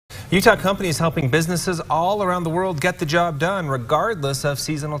Utah companies helping businesses all around the world get the job done, regardless of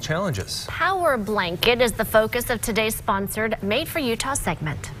seasonal challenges. Powerblanket is the focus of today's sponsored Made for Utah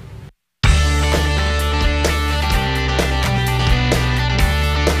segment.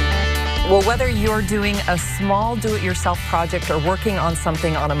 Well, whether you're doing a small do-it-yourself project or working on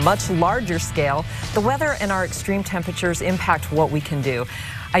something on a much larger scale, the weather and our extreme temperatures impact what we can do.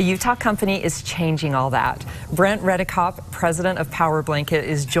 A Utah company is changing all that. Brent Redekop, president of Powerblanket,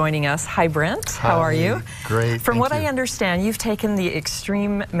 is joining us. Hi, Brent. How are you? Great. From what I understand, you've taken the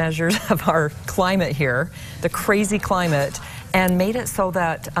extreme measures of our climate here, the crazy climate, and made it so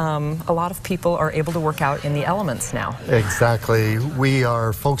that a lot of people are able to work out in the elements now. Exactly. We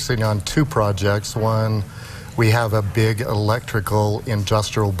are focusing on two projects. One, we have a big electrical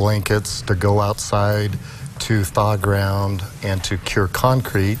industrial blankets to go outside to thaw ground and to cure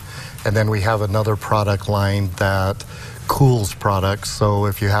concrete. And then we have another product line that cools products. So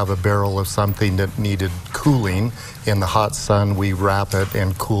if you have a barrel of something that needed cooling in the hot sun, we wrap it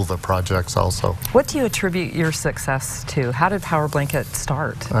and cool the projects also. What do you attribute your success to? How did Powerblanket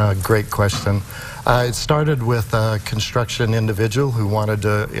start? Great question. It started with a construction individual who wanted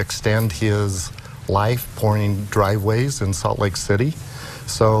to extend his life pouring driveways in Salt Lake City.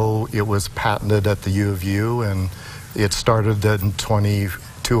 So it was patented at the U of U, and it started in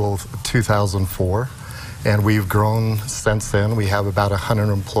 2004. And we've grown since then. We have about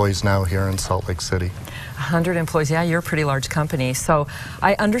 100 employees now here in Salt Lake City. 100 employees, yeah, you're a pretty large company. So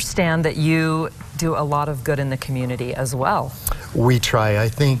I understand that you do a lot of good in the community as well. We try. I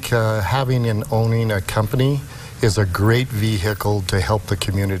think having and owning a company is a great vehicle to help the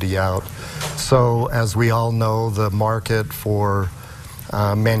community out. So as we all know, the market for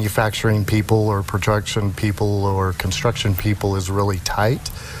manufacturing people or production people or construction people is really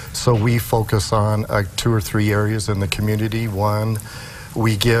tight. So we focus on 2 or 3 areas in the community. One,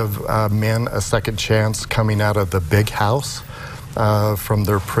 we give men a second chance coming out of the big house from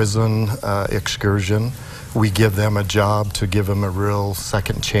their prison excursion. We give them a job to give them a real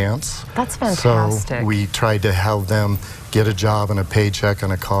second chance. That's fantastic. So we try to have them get a job and a paycheck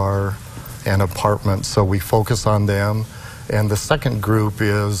and a car and apartment. So we focus on them. And the second group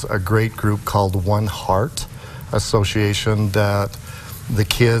is a great group called One Heart Association that the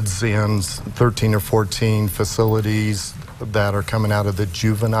kids in 13 or 14 facilities that are coming out of the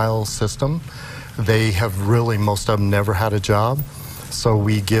juvenile system, they have really, most of them never had a job. So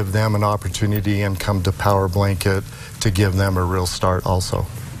we give them an opportunity and come to Powerblanket to give them a real start also.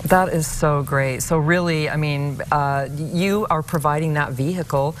 That is so great. So really, I mean, you are providing that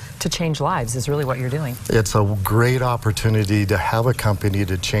vehicle to change lives is really what you're doing. It's a great opportunity to have a company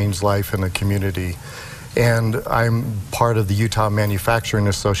to change life in the community. And I'm part of the Utah Manufacturing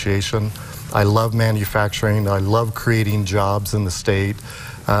Association. I love manufacturing. I love creating jobs in the state.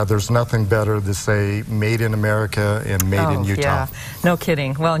 There's nothing better to say made in America and made in Utah. Yeah, no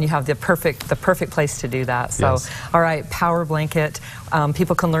kidding. Well, and you have the perfect place to do that. So, yes. All right, Powerblanket.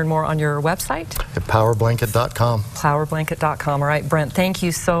 People can learn more on your website? At powerblanket.com. Powerblanket.com. All right, Brent, thank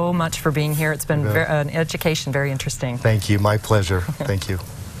you so much for being here. It's been an education, very interesting. Thank you. My pleasure. Thank you.